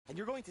And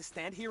you're going to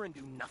stand here and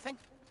do nothing?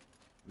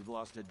 We've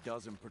lost a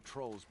dozen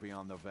patrols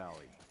beyond the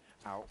valley.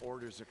 Our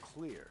orders are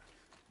clear.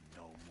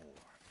 No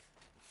more.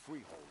 The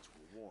freeholds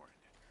were warned.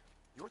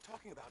 You're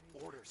talking about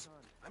orders.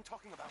 I'm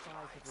talking about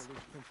lives.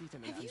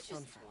 Have you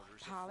just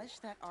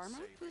polished that armor,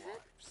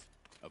 Uzid?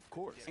 Of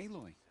course.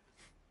 Aloy,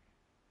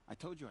 I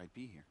told you I'd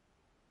be here.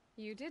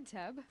 You did,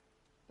 Teb.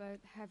 But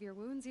have your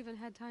wounds even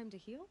had time to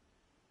heal?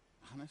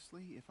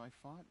 Honestly, if I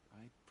fought,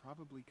 I'd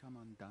probably come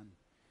undone.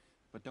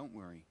 But don't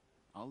worry.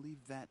 I'll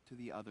leave that to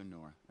the other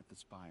Nora at the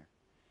Spire.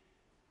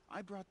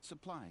 I brought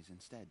supplies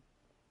instead.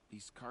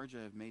 These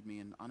Karja have made me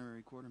an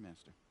honorary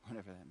quartermaster,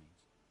 whatever that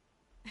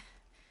means.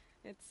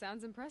 It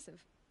sounds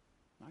impressive.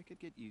 I could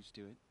get used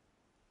to it.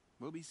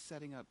 We'll be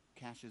setting up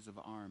caches of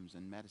arms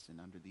and medicine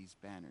under these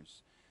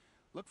banners.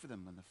 Look for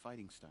them when the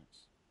fighting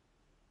starts.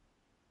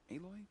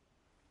 Aloy,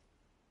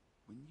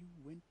 when you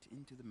went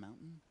into the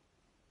mountain,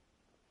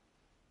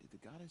 did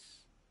the goddess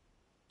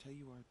tell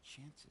you our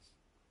chances?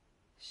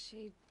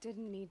 She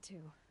didn't need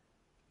to.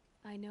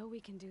 I know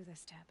we can do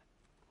this, Teb.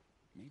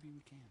 Maybe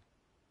we can.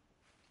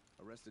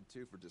 Arrested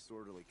 2 for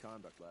disorderly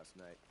conduct last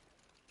night.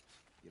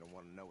 You don't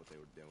want to know what they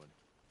were doing.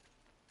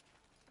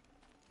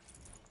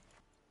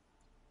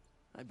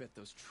 I bet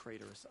those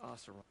traitorous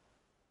Oseram.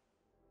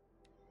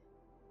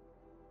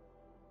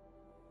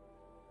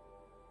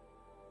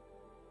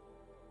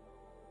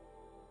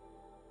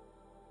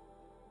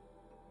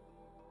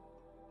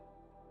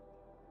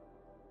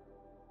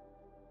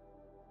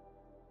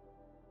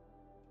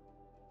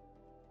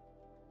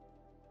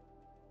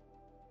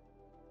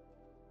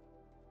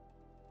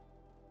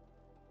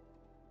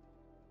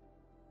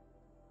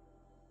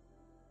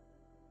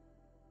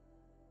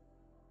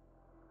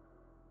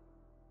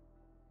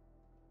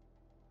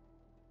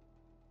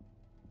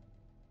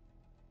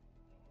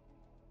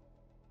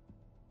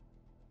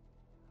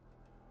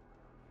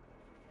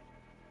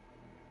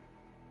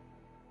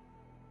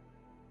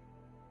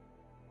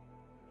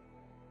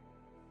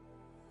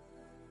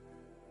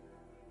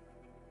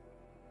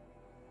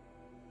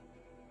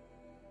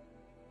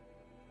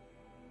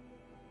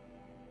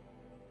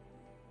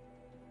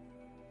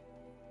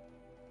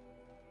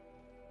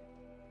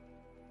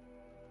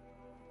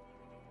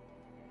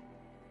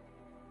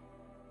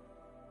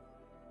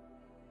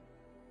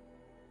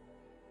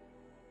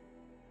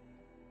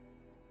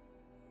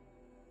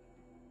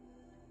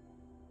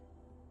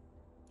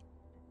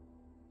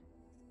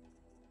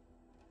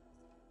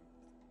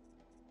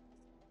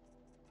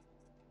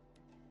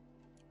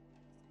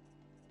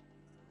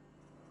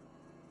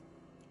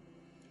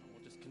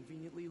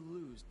 Conveniently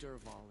lose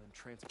Derval and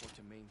transport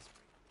to Main Street.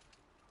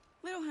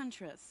 Little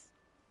Huntress,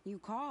 you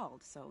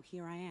called, so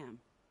here I am.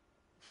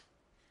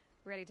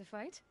 Ready to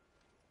fight?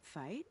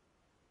 Fight?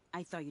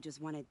 I thought you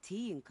just wanted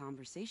tea and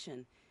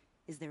conversation.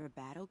 Is there a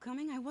battle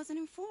coming? I wasn't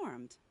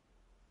informed.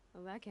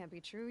 Well, that can't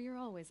be true. You're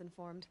always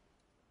informed.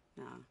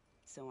 Ah,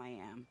 so I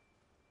am.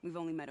 We've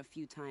only met a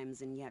few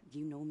times, and yet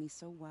you know me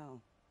so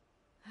well.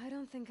 I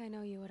don't think I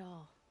know you at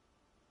all.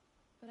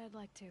 But I'd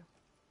like to.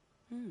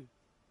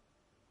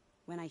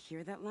 When I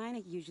hear that line,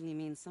 it usually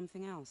means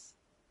something else.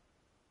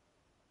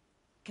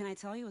 Can I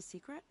tell you a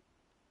secret?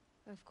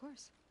 Of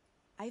course.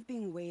 I've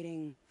been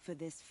waiting for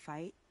this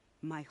fight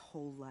my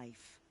whole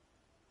life.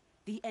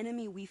 The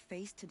enemy we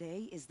face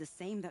today is the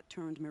same that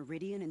turned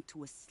Meridian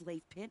into a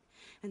slave pit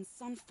and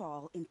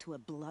Sunfall into a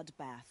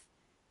bloodbath.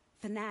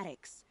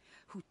 Fanatics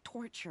who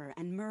torture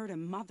and murder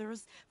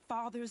mothers,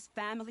 fathers,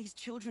 families,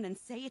 children, and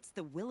say it's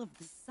the will of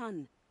the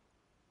sun.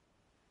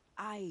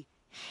 I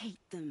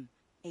hate them,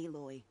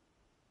 Aloy.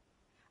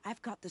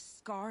 I've got the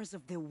scars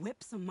of their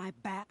whips on my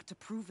back to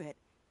prove it.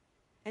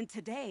 And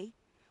today,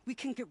 we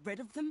can get rid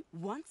of them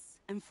once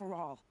and for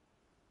all.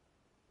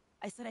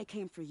 I said I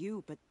came for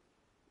you, but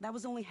that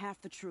was only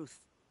half the truth.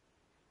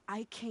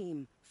 I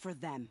came for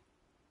them.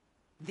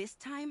 This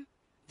time,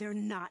 they're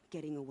not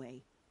getting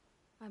away.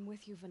 I'm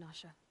with you,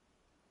 Vanasha.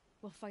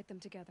 We'll fight them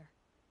together.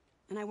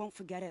 And I won't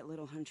forget it,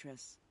 little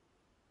Huntress.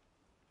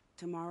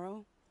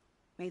 Tomorrow,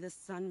 may the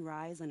sun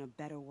rise in a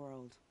better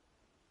world.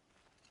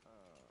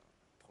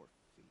 Poor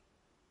feet.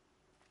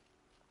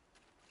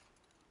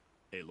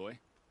 Aloy?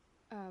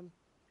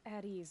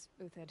 At ease,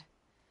 Uthid.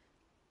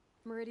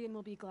 Meridian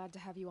will be glad to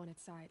have you on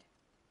its side.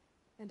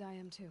 And I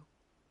am too.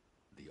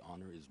 The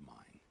honor is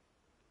mine.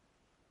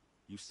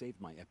 You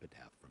saved my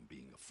epitaph from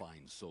being a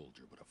fine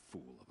soldier but a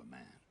fool of a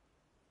man.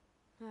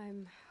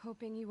 I'm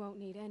hoping you won't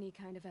need any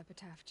kind of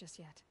epitaph just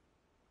yet.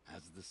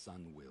 As the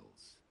sun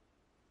wills.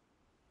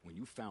 When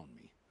you found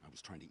me, I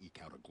was trying to eke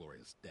out a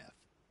glorious death.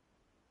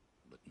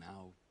 But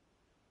now,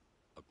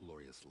 a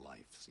glorious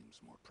life seems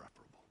more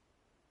preferable.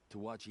 To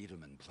watch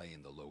Edelman play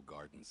in the low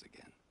gardens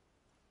again.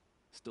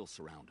 Still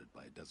surrounded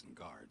by a dozen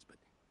guards, but...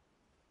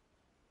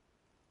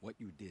 what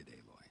you did,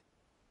 Aloy,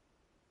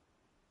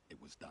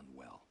 it was done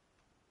well.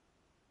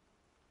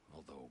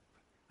 Although,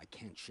 I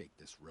can't shake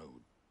this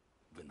road,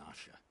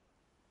 Vanasha.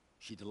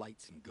 She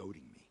delights in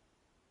goading me.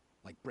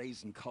 Like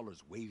brazen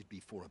colors waved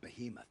before a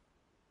behemoth.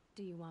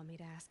 Do you want me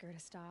to ask her to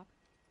stop?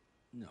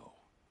 No.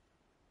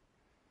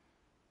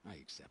 I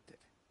accept it.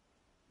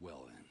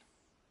 Well then.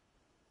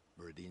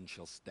 Meridian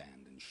shall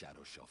stand and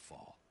shadows shall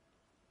fall.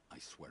 I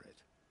swear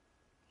it.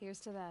 Here's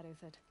to that,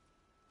 Uthid.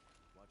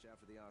 Watch out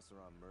for the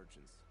Oseram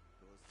merchants.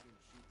 They'll as soon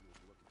shoot you as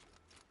look at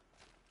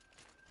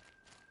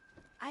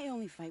you. I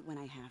only fight when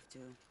I have to.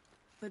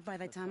 But by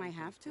the time I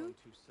have to,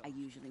 I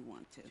usually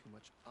want to. Too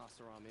much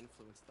Oseram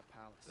influenced the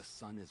palace. The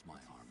sun is my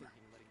armor.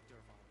 Letting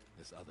Dervahl in.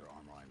 This other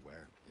armor I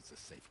wear, it's a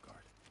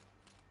safeguard.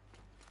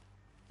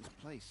 This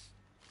place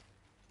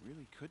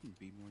really couldn't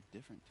be more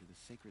different to the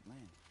sacred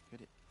land,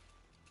 could it?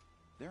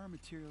 There are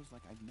materials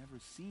like I've never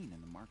seen in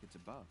the markets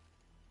above.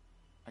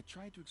 I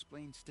tried to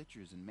explain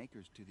stitchers and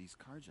makers to these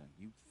Karja.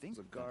 You'd think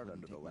There's a that guard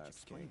wouldn't under the take much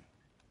last king. explaining.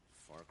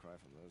 Far cry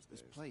from those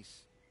days. This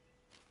place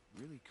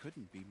really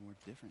couldn't be more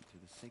different to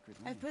the sacred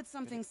land. I put could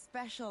something it?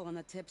 special on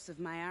the tips of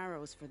my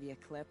arrows for the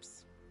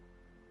eclipse.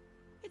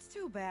 It's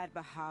too bad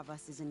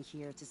Bahavas isn't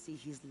here to see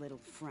his little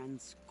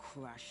friends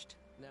crushed.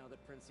 Now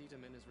that Prince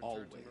Itaman is returned to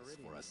Always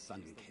Meridian, for a Sun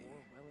is the King. war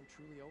well and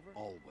truly over?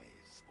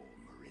 Always for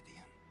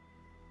Meridian.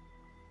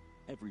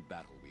 Every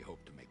battle we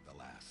hope to make the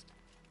last.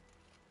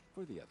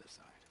 For the other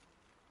side.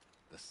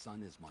 The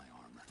sun is my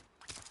armor.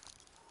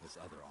 This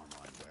other armor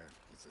I wear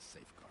is a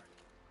safeguard.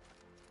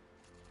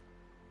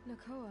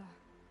 Nakoa,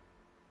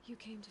 you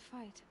came to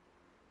fight.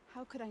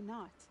 How could I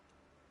not?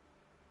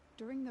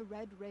 During the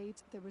Red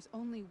Raids, there was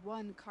only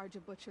one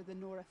Karja butcher the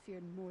Nora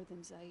feared more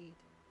than Zaid.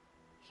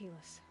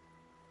 Helis.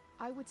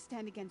 I would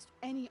stand against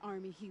any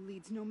army he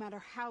leads, no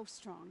matter how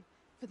strong.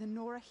 For the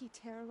Nora he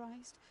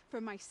terrorized,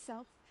 for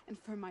myself, and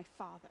for my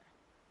father.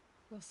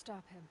 We'll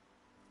stop him.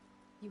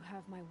 You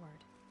have my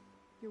word.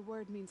 Your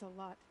word means a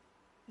lot,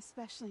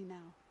 especially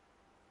now.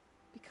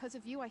 Because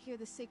of you, I hear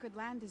the sacred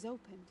land is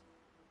opened.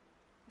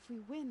 If we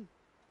win,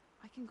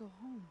 I can go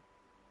home.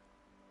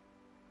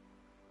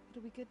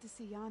 It'll be good to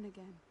see Jan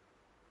again.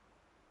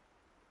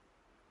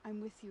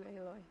 I'm with you,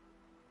 Aloy.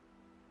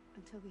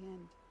 Until the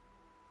end.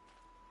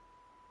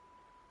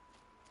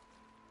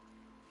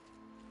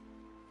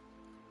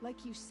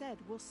 Like you said,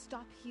 we'll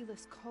stop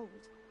Helis cold.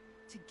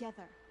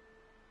 Together.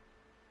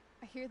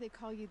 I hear they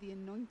call you the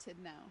Anointed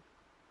now.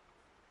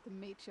 The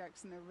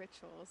matriarchs and their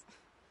rituals.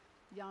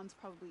 Jan's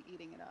probably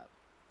eating it up.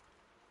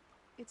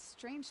 It's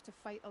strange to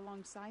fight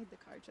alongside the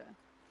Karja.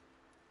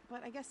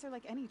 But I guess they're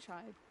like any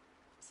tribe.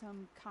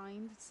 Some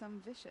kind,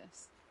 some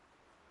vicious.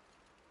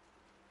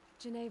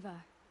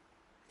 Geneva,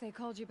 they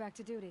called you back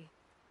to duty.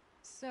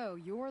 So,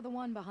 you're the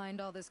one behind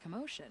all this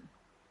commotion?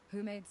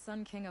 Who made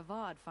Sun King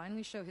Avad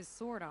finally show his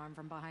sword arm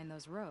from behind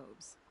those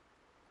robes?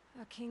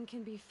 A king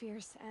can be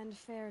fierce and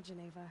fair,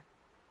 Geneva.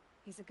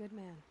 He's a good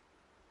man.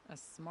 A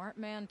smart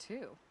man,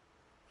 too.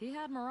 He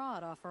had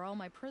Murad offer all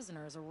my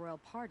prisoners a royal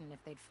pardon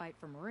if they'd fight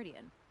for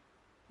Meridian.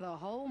 The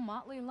whole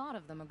motley lot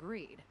of them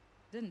agreed.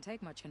 Didn't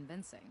take much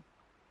convincing.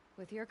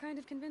 With your kind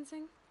of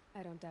convincing,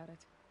 I don't doubt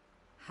it.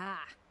 Ha!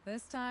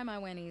 This time I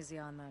went easy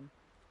on them.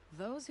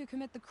 Those who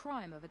commit the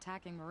crime of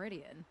attacking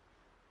Meridian,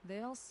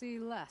 they'll see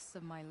less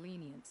of my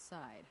lenient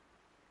side.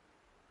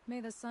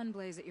 May the sun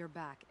blaze at your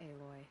back,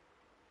 Aloy.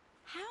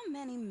 How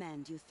many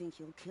men do you think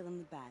you'll kill in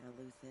the battle,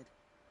 Uthid?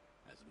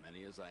 As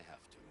many as I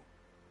have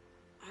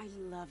to. I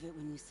love it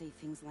when you say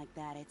things like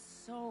that. It's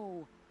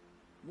so...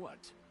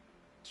 What?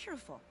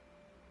 cheerful.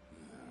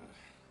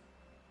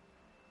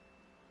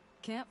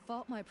 Can't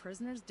fault my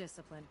prisoners'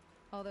 discipline.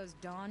 All those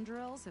dawn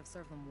drills have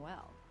served them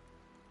well.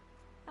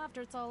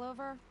 After it's all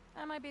over,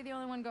 I might be the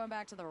only one going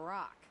back to the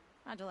Rock.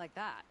 How'd you like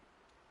that?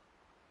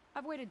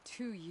 I've waited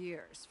 2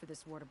 years for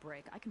this war to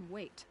break. I can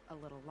wait a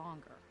little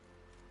longer.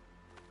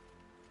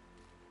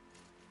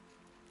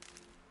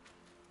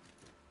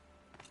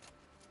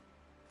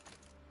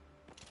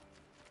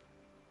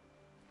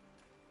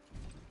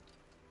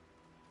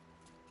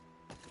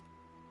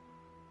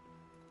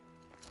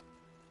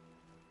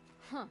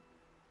 Huh.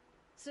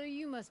 So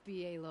you must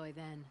be Aloy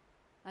then.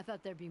 I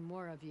thought there'd be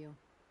more of you.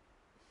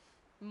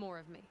 More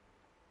of me.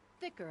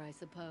 Thicker, I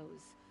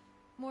suppose.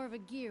 More of a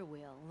gear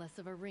wheel, less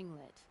of a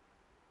ringlet.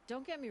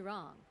 Don't get me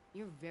wrong,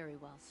 you're very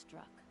well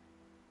struck.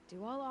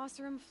 Do all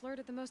Oseram flirt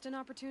at the most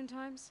inopportune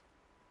times?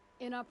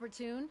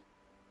 Inopportune?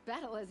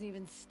 Battle hasn't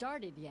even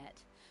started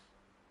yet.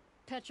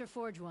 Petra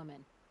Forge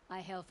woman. I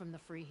hail from the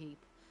Free Heap.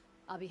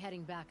 I'll be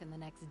heading back in the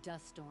next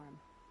dust storm.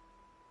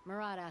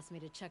 Murad asked me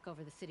to check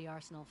over the city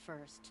arsenal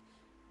first.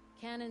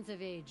 Cannons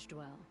have aged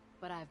well,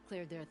 but I've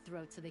cleared their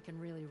throats so they can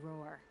really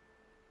roar.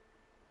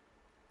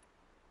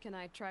 Can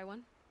I try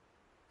one?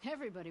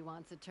 Everybody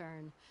wants a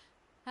turn.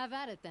 Have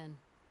at it then.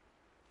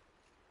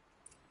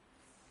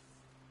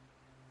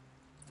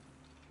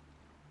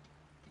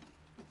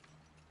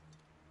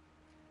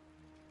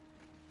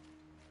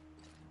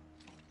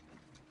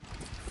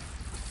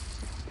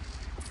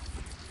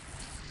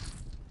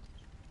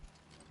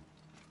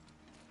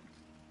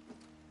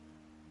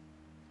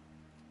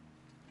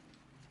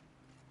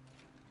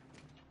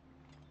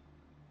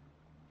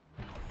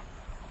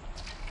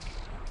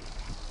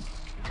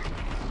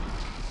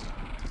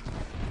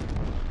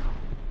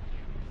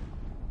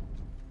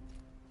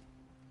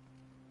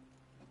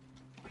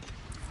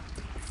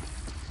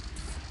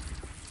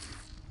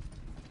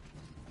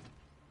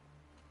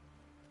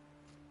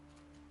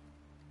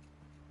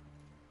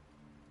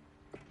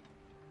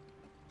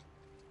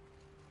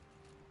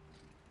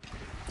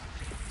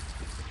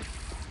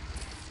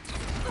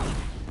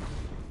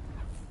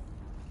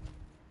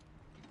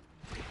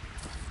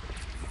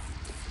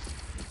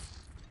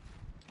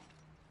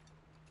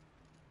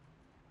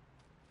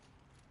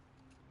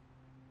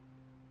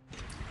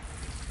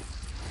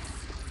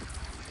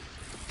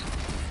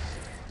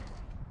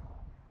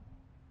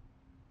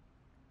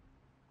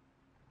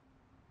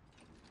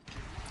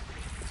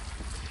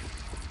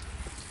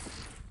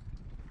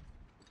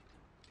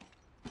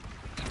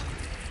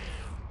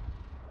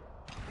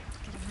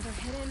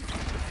 in.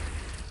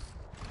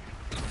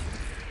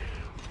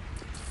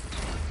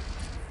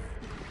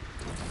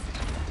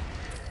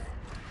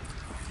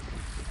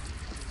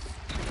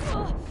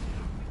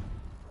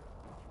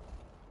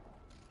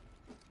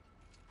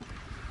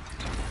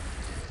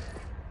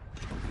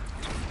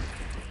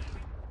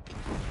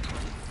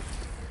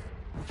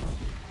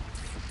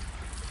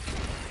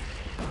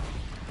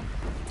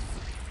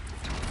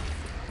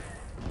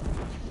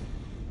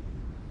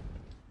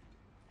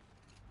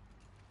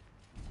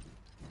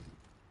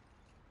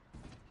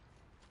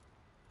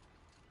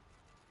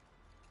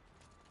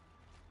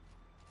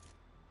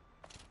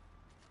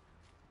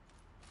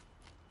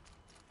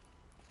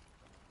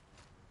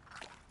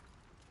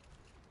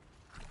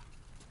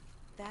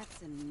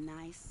 That's a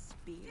nice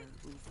spear,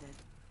 Uthed.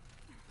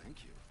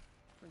 Thank you.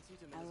 Prince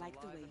Itamen I is like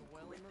the alive way and you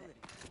well in grip it. Meridian.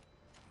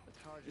 The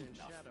Tarja and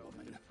Enough, Shadow have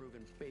woman. been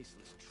proven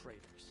baseless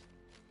traitors.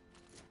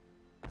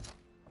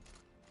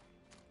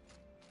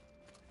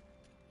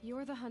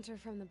 You're the hunter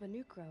from the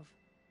Banuk Grove.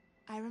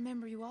 I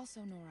remember you also,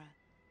 Nora.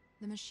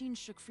 The machines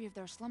shook free of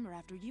their slumber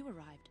after you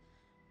arrived.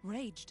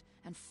 Raged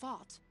and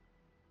fought.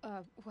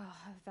 Well,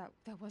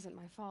 that wasn't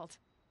my fault.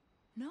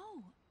 No,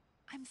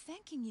 I'm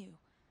thanking you.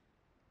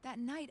 That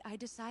night, I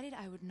decided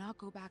I would not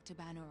go back to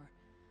Banur.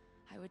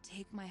 I would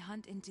take my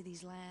hunt into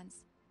these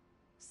lands.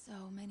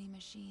 So many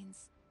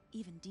machines,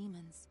 even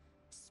demons.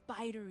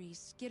 Spidery,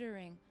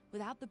 skittering,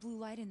 without the blue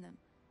light in them.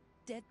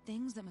 Dead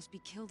things that must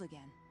be killed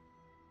again.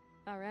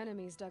 Our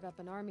enemies dug up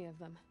an army of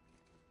them.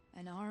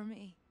 An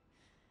army.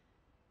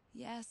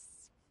 Yes,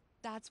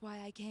 that's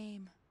why I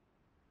came.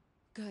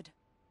 Good.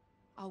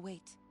 I'll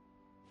wait.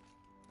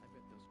 I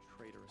bet those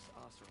traitorous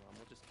Oseram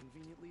will just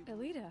conveniently...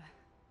 Elita,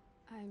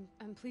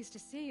 I'm pleased to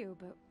see you,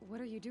 but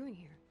what are you doing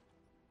here?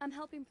 I'm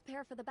helping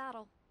prepare for the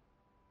battle.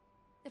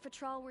 If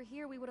Atral were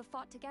here, we would have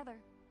fought together.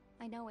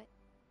 I know it.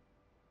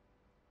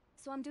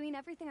 So I'm doing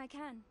everything I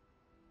can.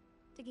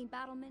 Digging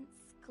battlements,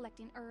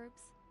 collecting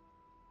herbs.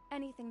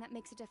 Anything that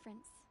makes a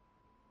difference.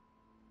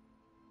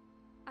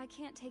 I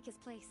can't take his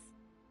place.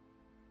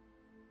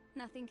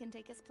 Nothing can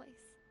take his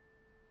place.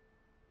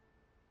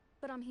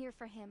 But I'm here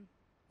for him.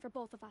 For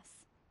both of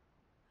us.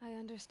 I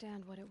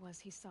understand what it was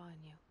he saw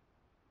in you.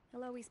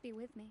 He'll always be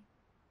with me.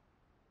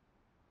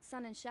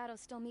 Sun and shadow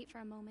still meet for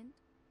a moment.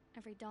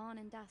 Every dawn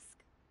and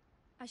dusk.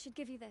 I should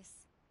give you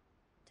this.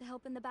 To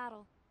help in the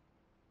battle.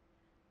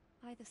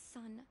 By the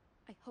sun,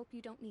 I hope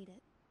you don't need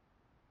it.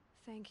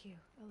 Thank you,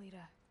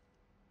 Elita.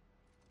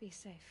 Be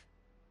safe.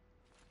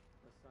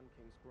 The Sun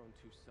King's grown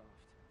too soft.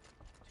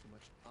 Too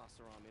much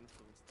Oseram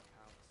influenced the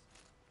palace.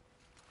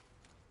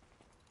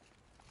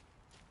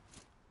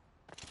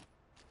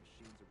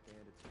 Machines or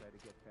bandits try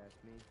to get past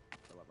me,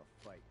 they'll have a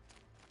fight.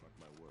 Mark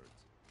my words.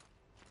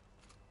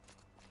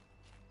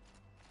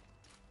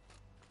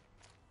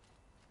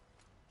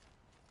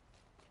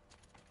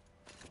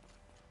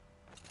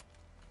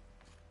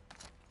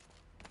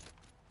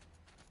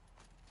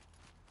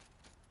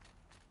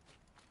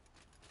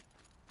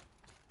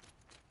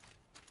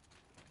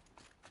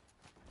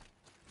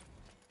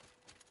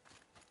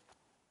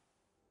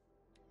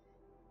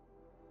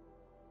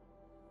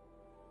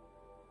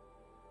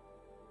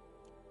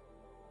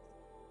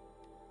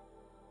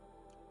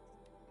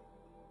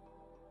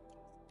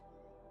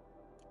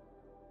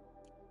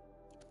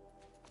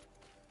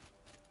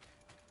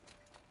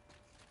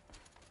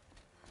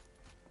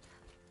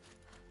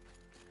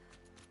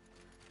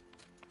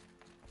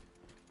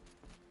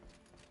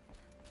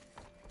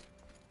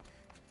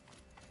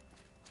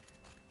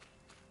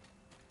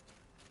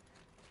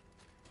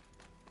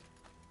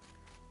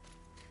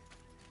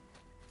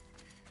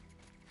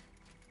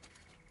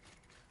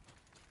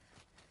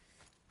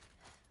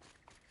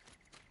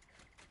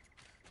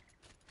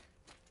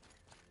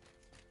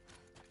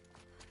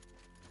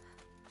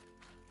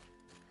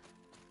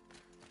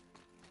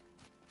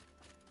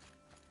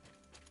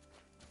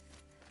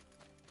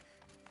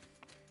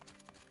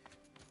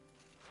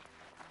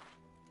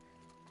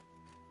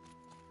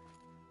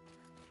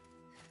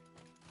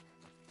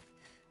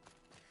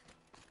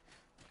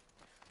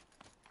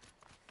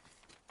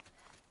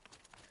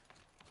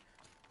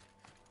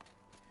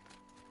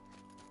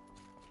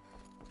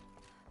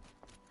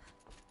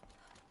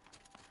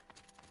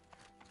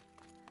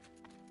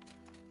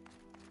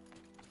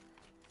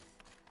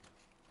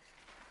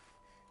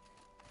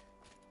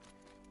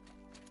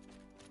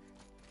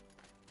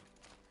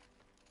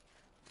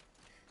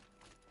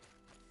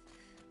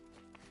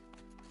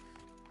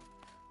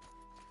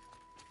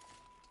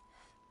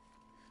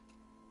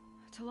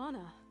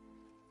 Talana,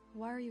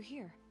 why are you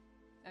here?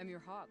 I'm your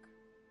hawk.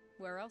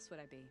 Where else would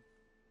I be?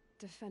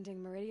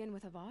 Defending Meridian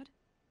with Avad?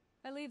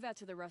 I leave that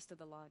to the rest of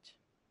the Lodge.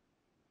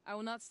 I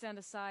will not stand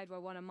aside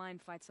while one of mine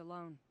fights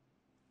alone.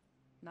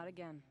 Not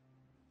again.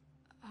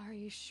 Are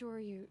you sure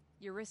you...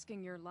 You're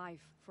risking your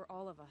life for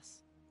all of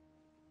us.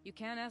 You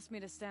can't ask me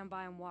to stand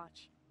by and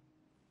watch.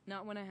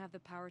 Not when I have the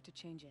power to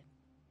change it.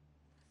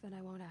 Then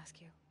I won't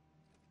ask you.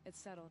 It's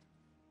settled.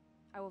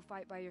 I will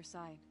fight by your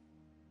side.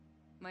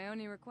 My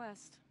only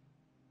request...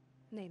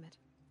 Name it.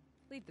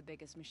 Leave the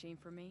biggest machine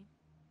for me.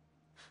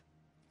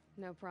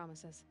 No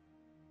promises.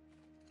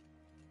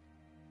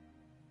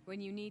 When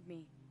you need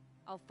me,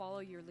 I'll follow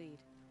your lead.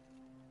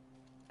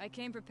 I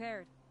came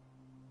prepared.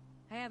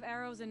 I have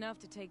arrows enough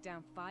to take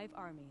down 5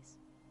 armies.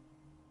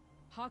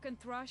 Hawk and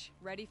Thrush,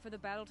 ready for the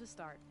battle to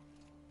start.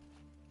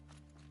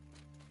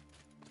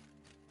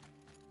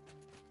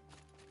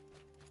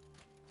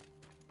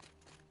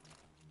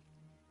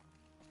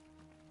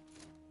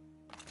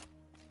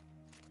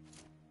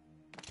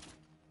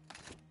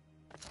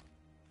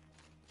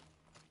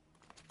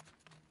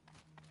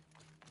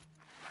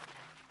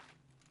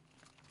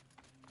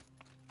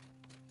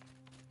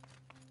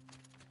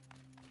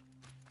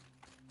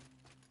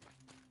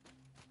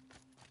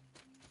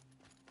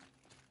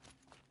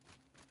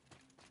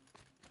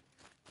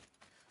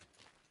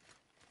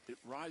 It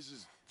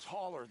rises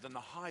taller than the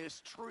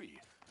highest tree.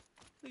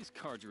 These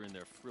Carja in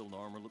their frilled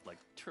armor look like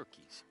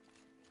turkeys.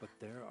 But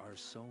there are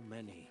so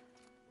many.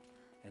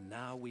 And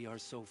now we are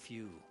so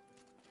few.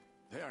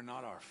 They are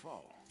not our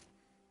foe.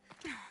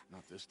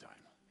 Not this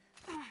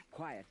time.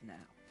 Quiet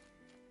now.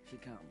 She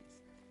comes.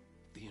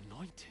 The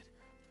Anointed.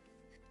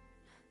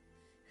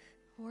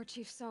 War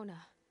Chief Sona.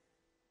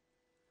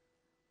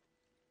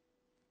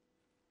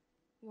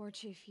 War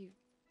Chief,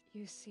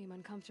 you seem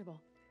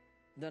uncomfortable.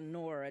 The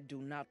Nora do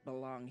not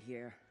belong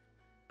here.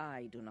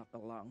 I do not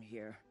belong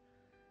here.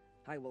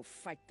 I will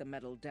fight the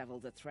metal devil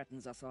that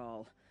threatens us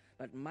all,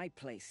 but my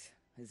place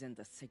is in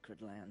the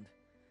sacred land.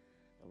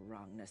 The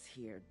wrongness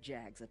here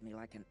jags at me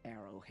like an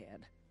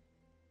arrowhead.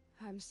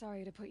 I'm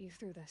sorry to put you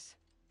through this.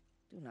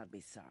 Do not be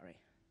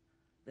sorry.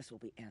 This will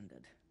be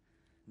ended.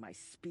 My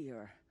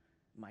spear,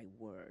 my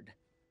word.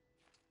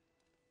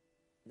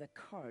 The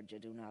Carja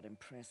do not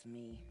impress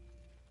me.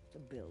 To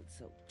build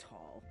so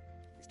tall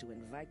is to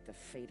invite the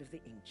fate of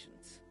the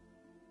ancients.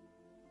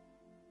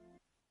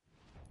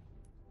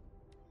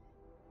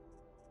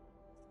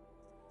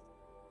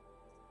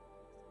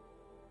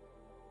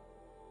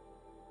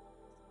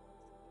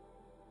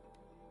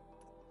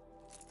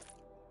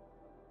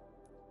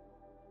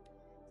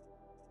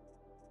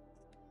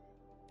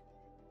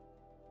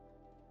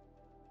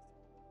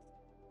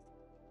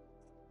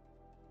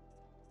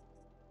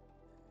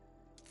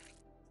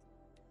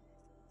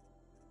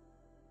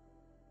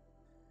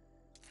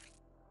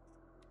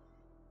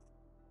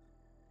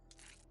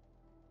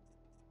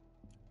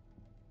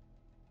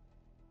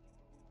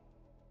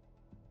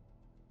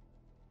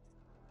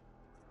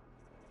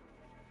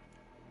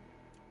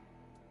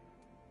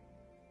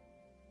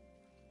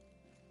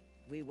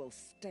 We will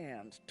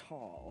stand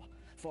tall,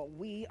 for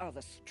we are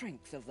the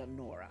strength of the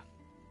Nora.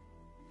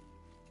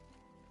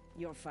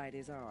 Your fight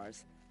is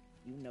ours.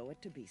 You know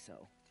it to be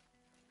so.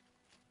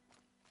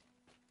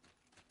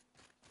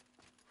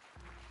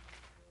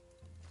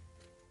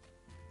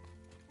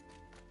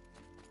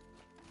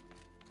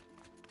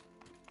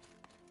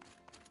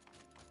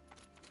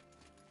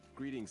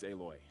 Greetings,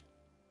 Aloy.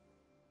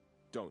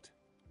 Don't.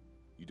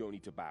 You don't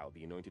need to bow.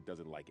 The Anointed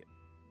doesn't like it.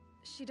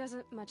 She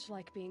doesn't much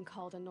like being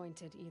called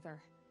Anointed, either.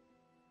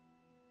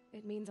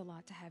 It means a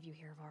lot to have you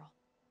here, Varl.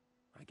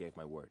 I gave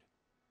my word.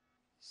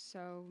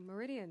 So,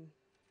 Meridian,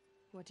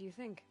 what do you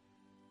think?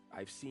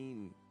 I've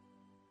seen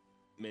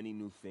many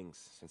new things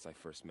since I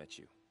first met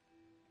you.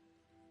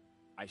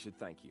 I should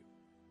thank you.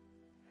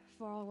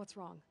 Varl, what's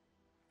wrong?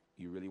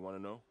 You really want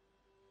to know?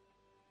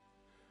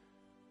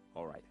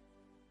 All right.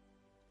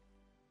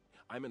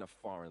 I'm in a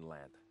foreign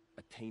land,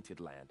 a tainted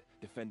land,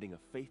 defending a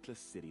faithless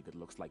city that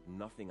looks like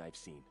nothing I've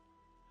seen.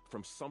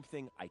 From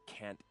something I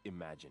can't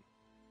imagine.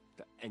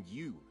 And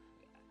you,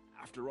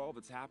 after all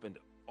that's happened,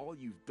 all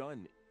you've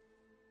done,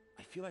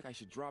 I feel like I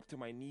should drop to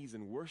my knees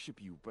and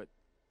worship you, but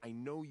I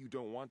know you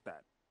don't want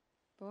that.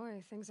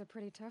 Boy, things are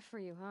pretty tough for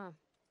you, huh?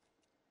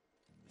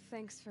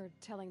 Thanks for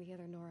telling the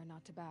other Nora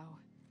not to bow.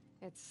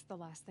 It's the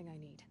last thing I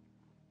need.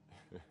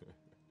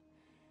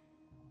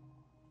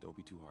 Don't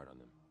be too hard on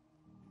them.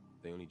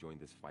 They only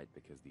joined this fight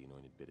because the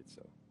Anointed bid it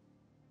so.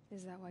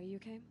 Is that why you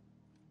came?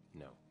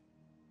 No.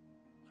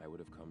 I would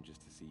have come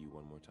just to see you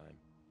one more time.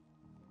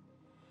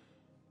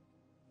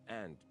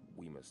 And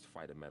we must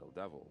fight a metal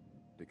devil,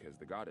 because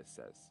the goddess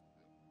says.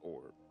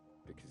 Or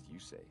because you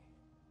say.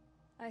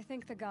 I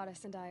think the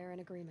goddess and I are in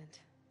agreement.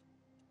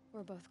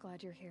 We're both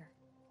glad you're here.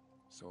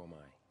 So am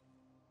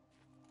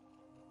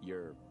I.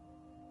 Your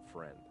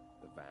friend,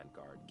 the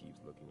Vanguard, keeps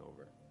looking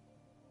over.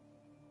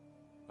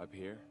 Up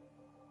here,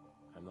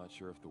 I'm not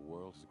sure if the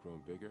world has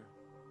grown bigger,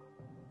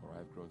 or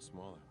I've grown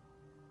smaller.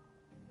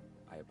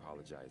 I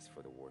apologize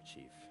for the War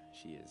Chief.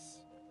 She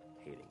is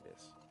hating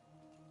this.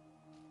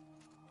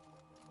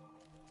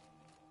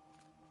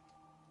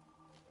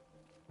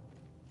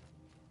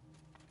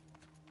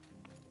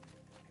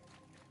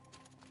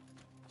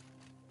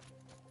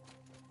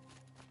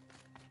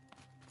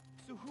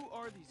 So who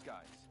are these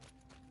guys?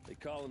 They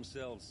call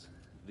themselves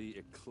the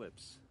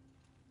Eclipse.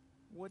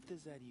 What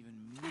does that even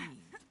mean?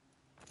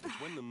 It's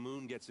when the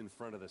moon gets in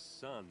front of the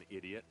sun,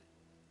 idiot.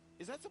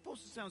 Is that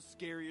supposed to sound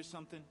scary or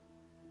something?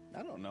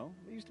 I don't know.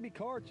 They used to be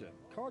Carja.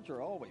 Carja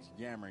are always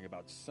yammering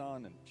about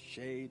sun and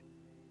shade.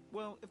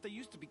 Well, if they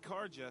used to be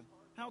Carja,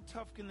 how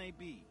tough can they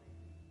be?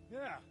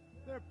 Yeah,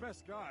 they're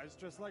best guys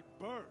dressed like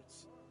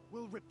birds.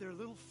 We'll rip their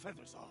little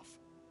feathers off.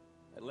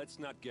 Let's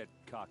not get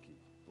cocky,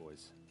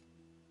 boys.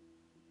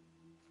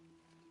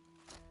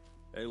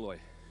 Aloy.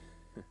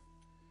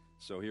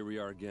 So here we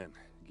are again,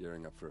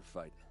 gearing up for a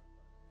fight.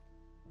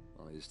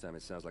 Only this time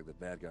it sounds like the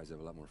bad guys have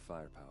a lot more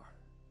firepower.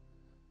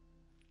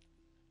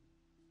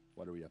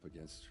 What are we up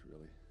against,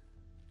 really?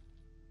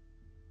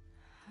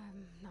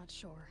 I'm not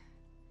sure.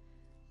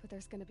 But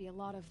there's gonna be a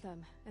lot of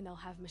them, and they'll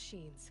have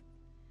machines.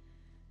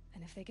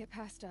 And if they get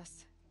past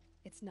us,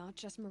 it's not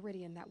just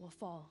Meridian that will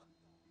fall.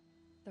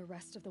 The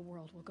rest of the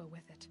world will go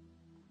with it.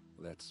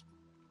 That's...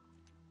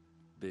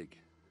 big.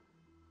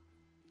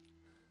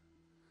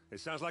 It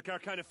sounds like our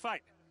kind of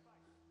fight.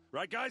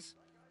 Right, guys?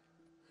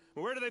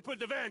 Where do they put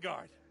the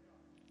Vanguard?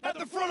 At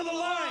the front of the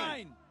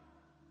line!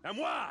 And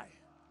why?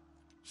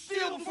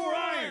 Steel before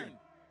iron!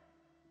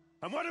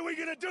 And what are we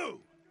gonna do?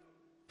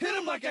 Hit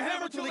him like a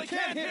hammer till he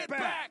can't hit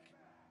back!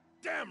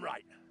 Damn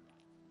right!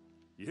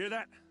 You hear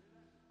that?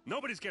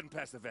 Nobody's getting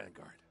past the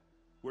Vanguard.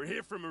 We're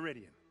here for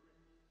Meridian.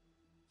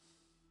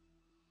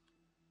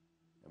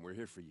 And we're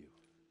here for you.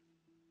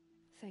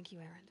 Thank you,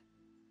 Erend.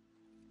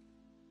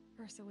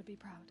 Ursa would be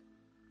proud.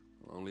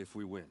 Only if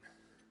we win.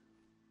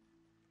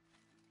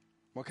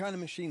 What kind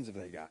of machines have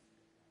they got?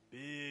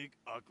 Big,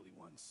 ugly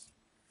ones.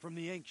 From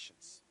the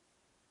ancients.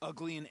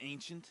 Ugly and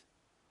ancient?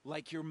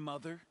 Like your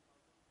mother?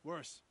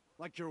 Worse,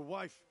 like your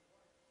wife.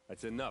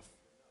 That's enough.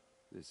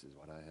 This is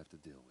what I have to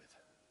deal with.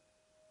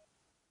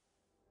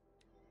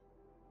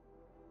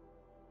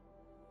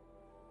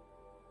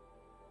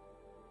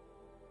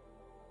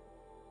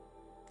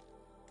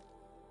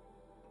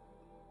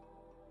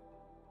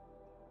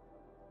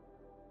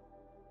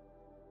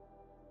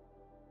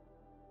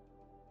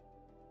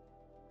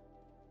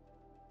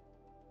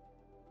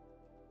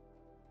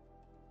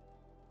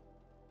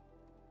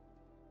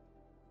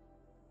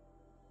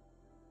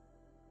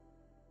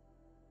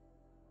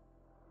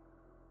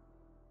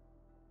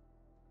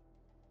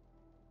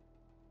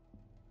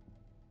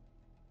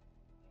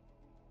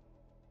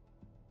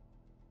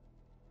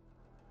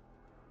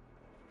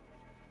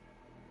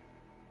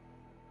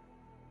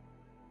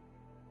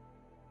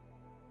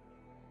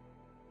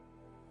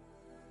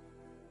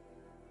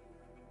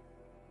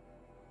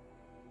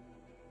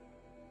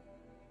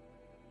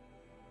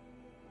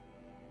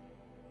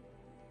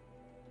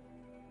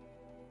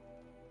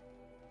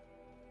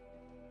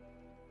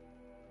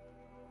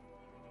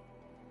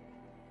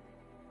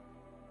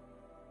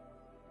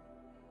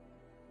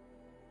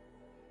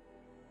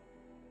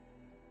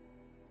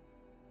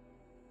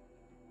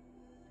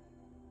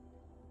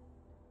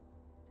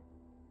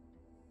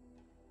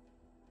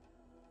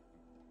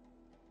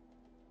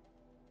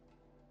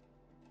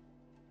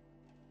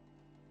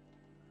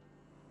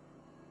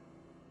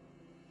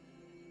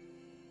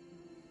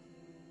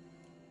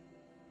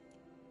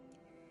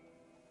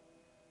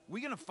 We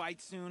gonna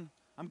fight soon?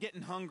 I'm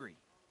getting hungry.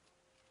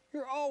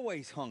 You're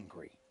always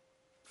hungry.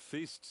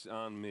 Feasts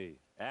on me,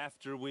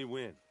 after we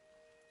win.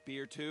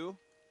 Beer too?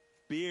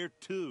 Beer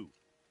too.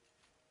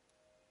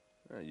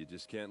 You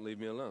just can't leave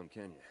me alone,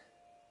 can you?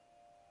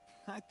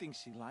 I think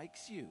she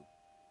likes you.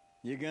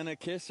 You gonna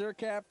kiss her,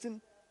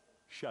 Captain?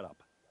 Shut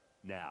up.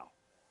 Now.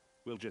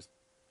 We'll just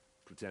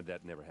pretend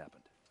that never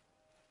happened.